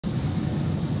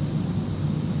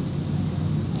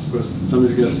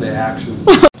Somebody's gonna say action.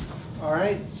 All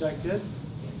right, is that good?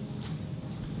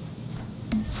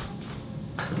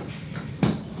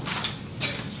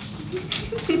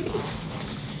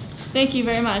 Thank you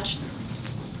very much.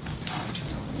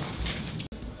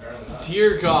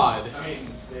 Dear God.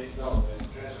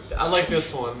 I like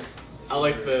this one. I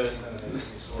like the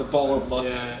bald look.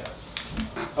 Yeah.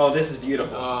 Oh, this is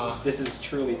beautiful. This is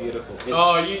truly beautiful.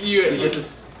 This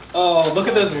is. Oh, look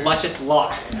at those luscious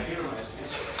locks.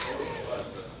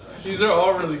 These are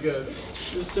all really good.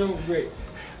 They're so great.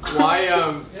 Why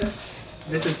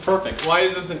This is perfect. Why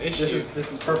is this an issue?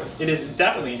 This is perfect. It is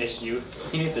definitely an issue.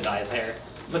 He needs to dye his hair.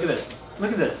 Look at this.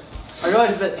 Look at this. I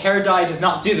realize that hair dye does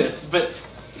not do this, but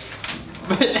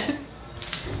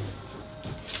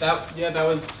that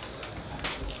was.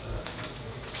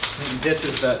 This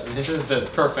is the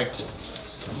perfect.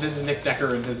 This is Nick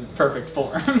Decker in his perfect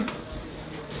form.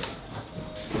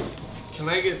 Can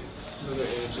I get another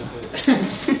image of this?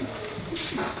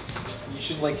 You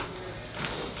should like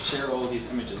share all these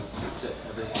images to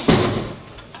everyone.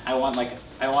 I want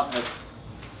a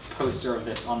poster of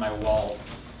this on my wall.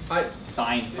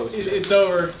 Signed poster. It's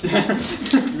over.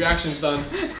 Reaction's done.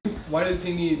 Why does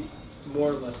he need more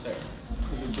or less hair?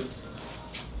 Is it just...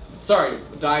 Sorry,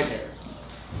 dyed hair.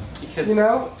 Because... You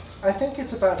know, I think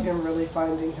it's about him really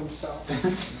finding himself.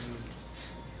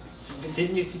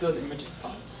 Didn't you see those images?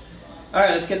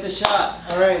 Alright, let's get the shot.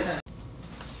 Alright.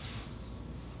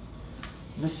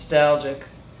 Nostalgic.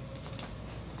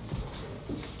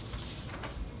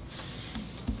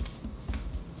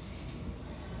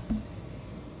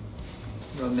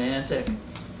 Romantic.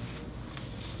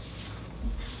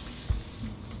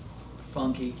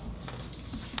 Funky.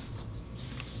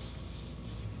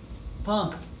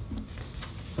 Punk.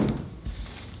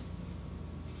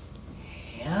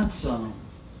 Handsome.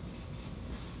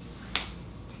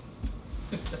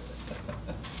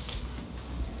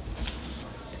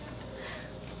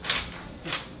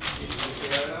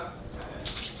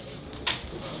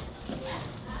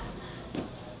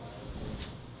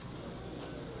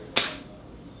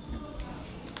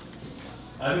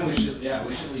 I think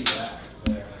we should leave that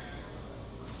there.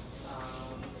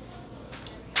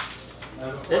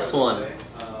 This one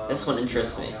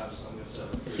interests me.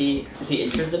 Is he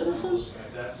interested in this one?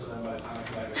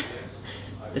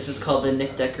 This is called the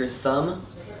Nick Decker Thumb,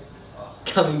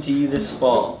 coming to you this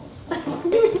fall.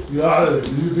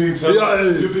 You've been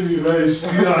erased.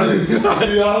 Let's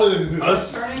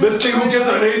take a look at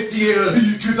the haste here.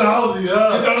 Get out of here. Get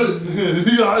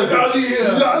out of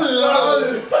here. How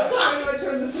do I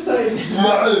turn this to tape?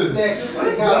 Nick,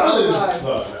 I'm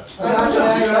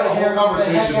going to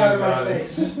heck out of my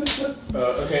face.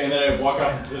 Okay, and then I walk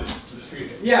off the street.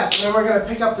 Yes, then we're going to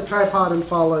pick up the tripod and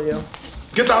follow you.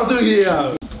 Get out of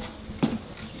here.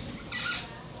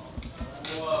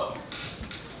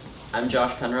 I'm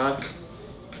Josh Penrod,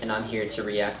 and I'm here to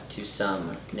react to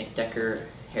some Nick Decker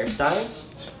hairstyles.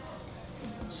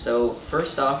 So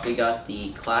first off, we got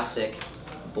the classic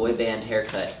boy band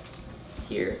haircut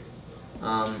here.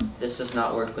 This does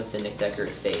not work with the Nick Decker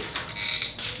face.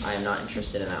 I am not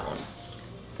interested in that one.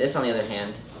 This, on the other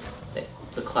hand,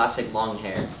 the classic long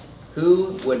hair.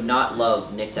 Who would not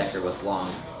love Nick Decker with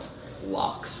long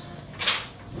locks?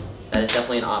 That is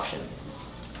definitely an option.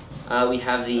 We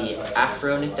have the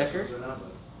Afro Nick Decker.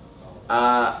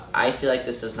 I feel like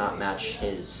this does not match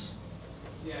his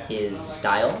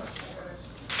style.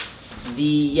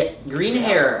 The green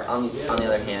hair, on the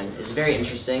other hand, is very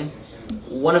interesting.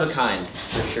 One of a kind,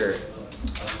 for sure.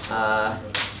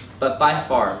 But by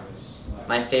far,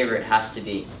 my favorite has to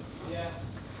be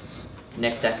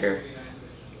Nick Decker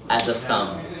as a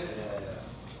thumb.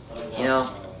 You know,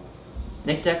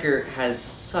 Nick Decker has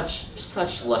such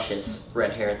luscious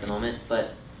red hair at the moment,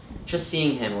 but just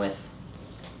seeing him with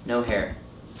no hair,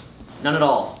 none at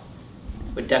all,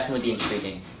 would definitely be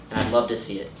intriguing, and I'd love to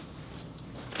see it.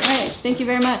 Alright, thank you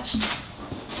very much.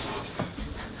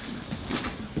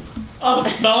 A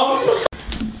thumb?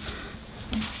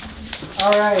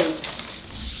 Alright.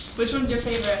 Which one's your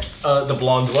favorite? The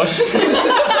blonde one.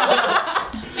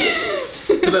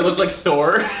 Because I look like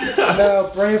Thor. No,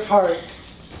 Braveheart.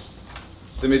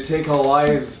 They may take our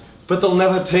lives, but they'll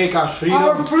never take our freedom.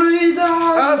 Our freedom!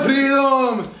 Our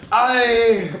freedom!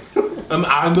 I'm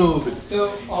Arnold.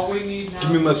 So all we need now.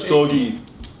 Give me my stogie.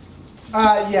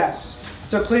 Yes.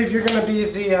 So Cleve, you're gonna be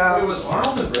the It was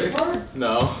Arnold in Braveheart?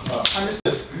 No. I'm just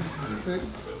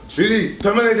Really?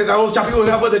 Terminated, I will chop you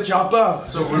up with a chopper.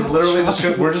 So we're literally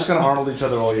just gonna Arnold each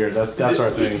other all year. That's our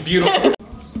thing. Beautiful.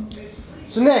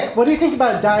 So Nick, what do you think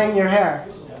about dyeing your hair?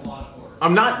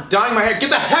 I'm not dyeing my hair. Get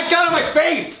the heck out of my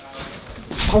face!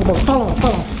 Follow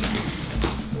him.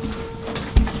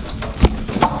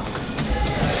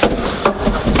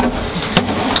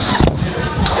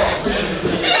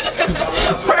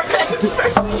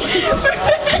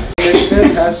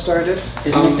 started.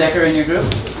 Is Nick Decker in your group?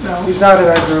 No, he's not in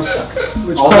our group,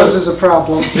 which Also- poses a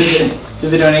problem. Do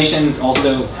the donations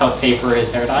also help pay for his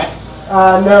hair dye?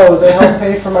 No, they help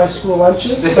pay for my school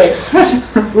lunches, but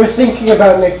we're thinking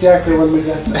about Nick Decker when we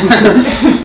get there.